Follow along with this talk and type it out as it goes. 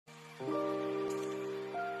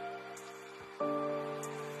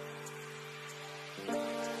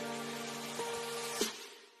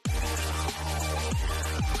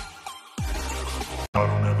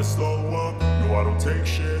I don't take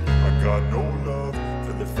shit. I got no love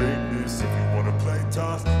for the fakeness. If you wanna play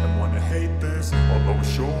tough and wanna hate this, I'll always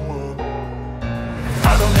show up.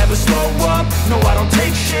 I don't ever slow up, no I don't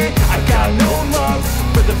take shit. I got no love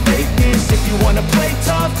for the fakeness. If you wanna play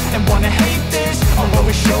tough and wanna hate this, I'll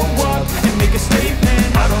always show up and make a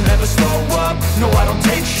statement. I don't ever slow up, no I don't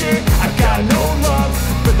take shit. I got no love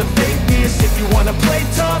for the fakeness. If you wanna play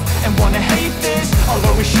tough and wanna hate this, I'll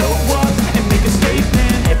always show up and make a statement.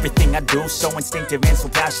 Everything I do so instinctive and so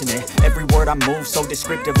passionate. Every word I move so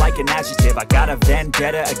descriptive like an adjective. I got a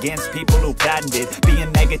vendetta against people who patented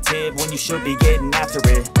being negative when you should be getting after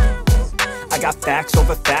it. I got facts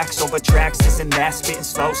over tracks, this and that. Spitting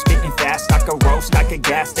slow, spitting fast, I could roast, I could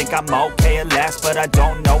gas. Think I'm okay at last, but I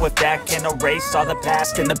don't know if that can erase all the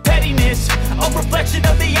past. And the pettiness, a reflection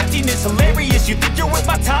of the emptiness. Hilarious, you think you're worth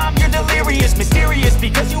my time, you're delirious. Mysterious,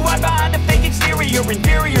 because you hide behind a fake exterior.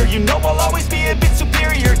 Inferior, you know I'll always be a bit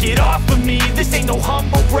superior. Get off of me, this ain't no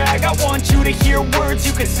humble brag. I want you to hear words,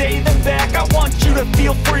 you can say them back. I want you to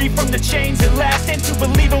feel free from the chains at last, and to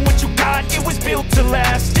believe in what you got, it was built to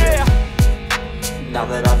last, yeah. Now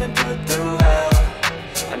that I've been put through hell,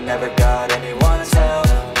 I never got anyone's help.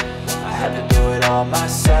 I had to do it all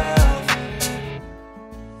myself.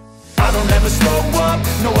 I don't ever slow up,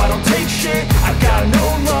 no I don't take shit. I got no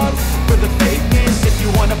love for the fakeness. If you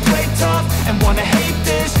wanna play tough and wanna hate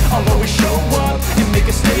this, I'll always show up and make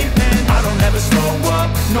a statement. I don't ever slow up,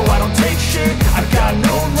 no I don't take shit. I got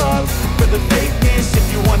no love for the fakeness. If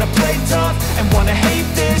you wanna play tough and wanna hate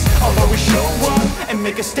this, I'll always show up and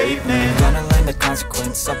make a statement. Gonna learn the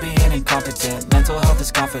consequence of being incompetent. Mental health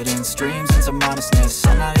is confidence, dreams and some honestness.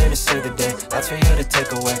 I'm not here to save the day, that's for you to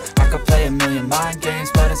take away. I could play a million mind games,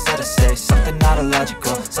 but instead I say something not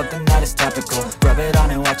illogical, something that is topical. Rub it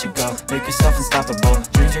on and watch it go, make yourself unstoppable.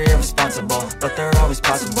 Dreams are irresponsible, but they're always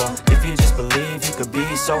possible. If you just believe, you could be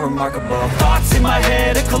so remarkable. Thoughts in my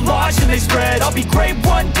head, a collage and they spread. I'll be great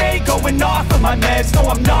one day, going off of my meds. No,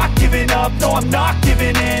 I'm not giving up, no, I'm not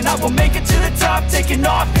giving in. I will make it to the top, taking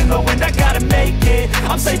off in the wind. I gotta make it,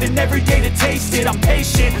 I'm saving every day to taste it. I'm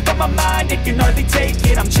patient, but my mind, it can hardly take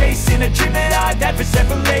it. I'm chasing a dream that I've had for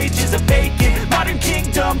several ages. A vacant, modern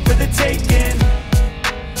kingdom for the taking.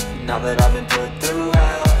 Now that I've been put through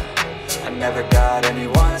hell, I never got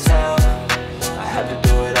anyone's help. I had to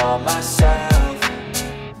do it all myself.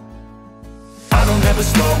 I don't ever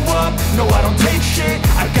slow up, no I